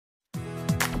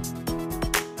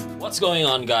What's going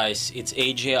on, guys? It's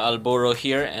AJ Alboro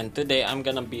here, and today I'm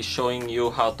gonna be showing you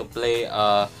how to play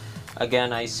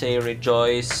Again I Say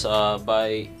Rejoice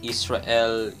by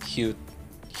Israel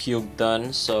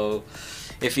Houghton. So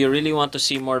if you really want to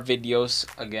see more videos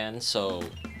again, so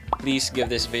please give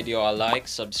this video a like,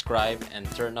 subscribe, and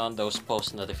turn on those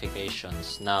post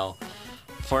notifications. Now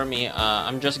for me,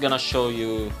 I'm just gonna show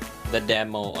you the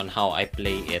demo on how I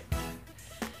play it.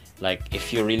 Like,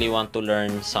 if you really want to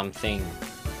learn something,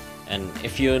 and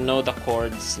if you know the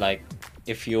chords, like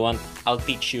if you want, I'll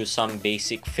teach you some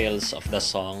basic fills of the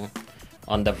song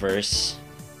on the verse,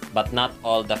 but not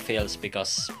all the fills,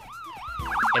 because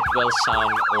it will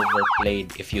sound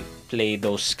overplayed if you play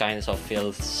those kinds of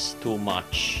fills too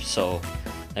much. So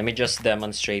let me just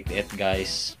demonstrate it,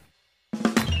 guys.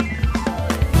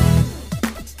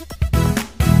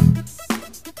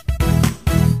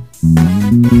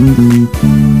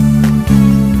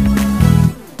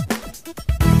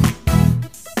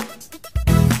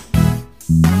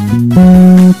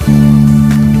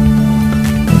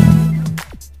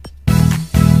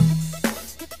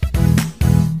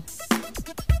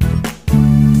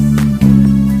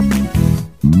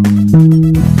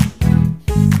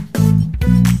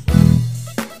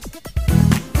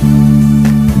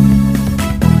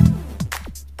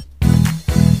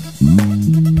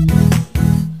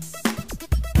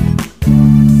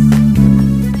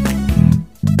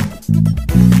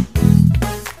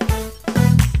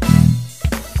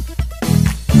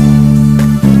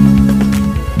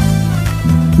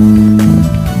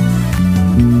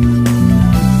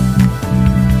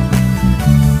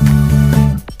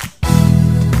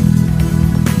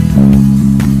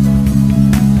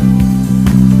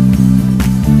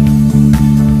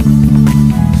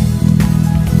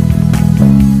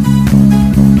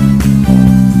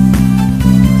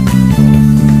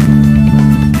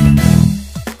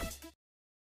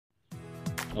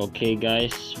 Okay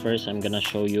guys, first I'm gonna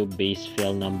show you bass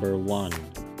fill number 1.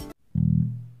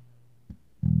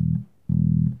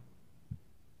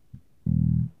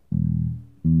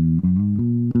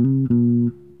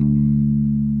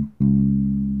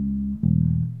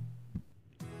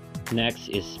 Next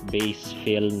is bass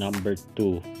fill number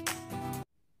 2.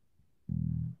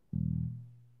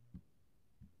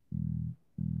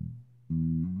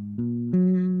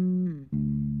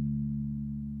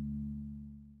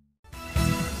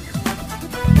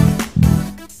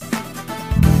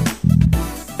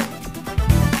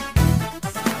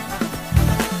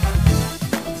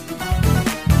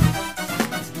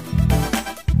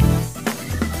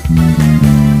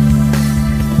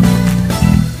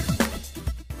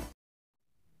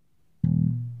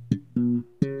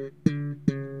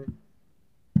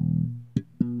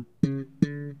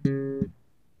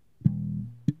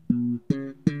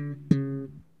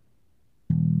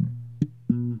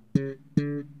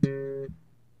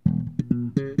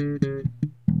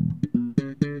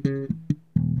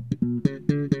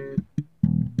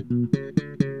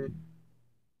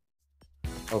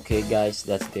 Okay guys,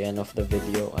 that's the end of the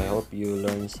video. I hope you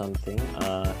learned something.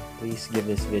 Please give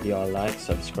this video a like,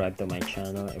 subscribe to my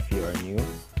channel if you are new.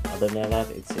 Other than that,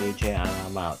 it's AJ and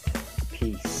I'm out.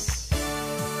 Peace.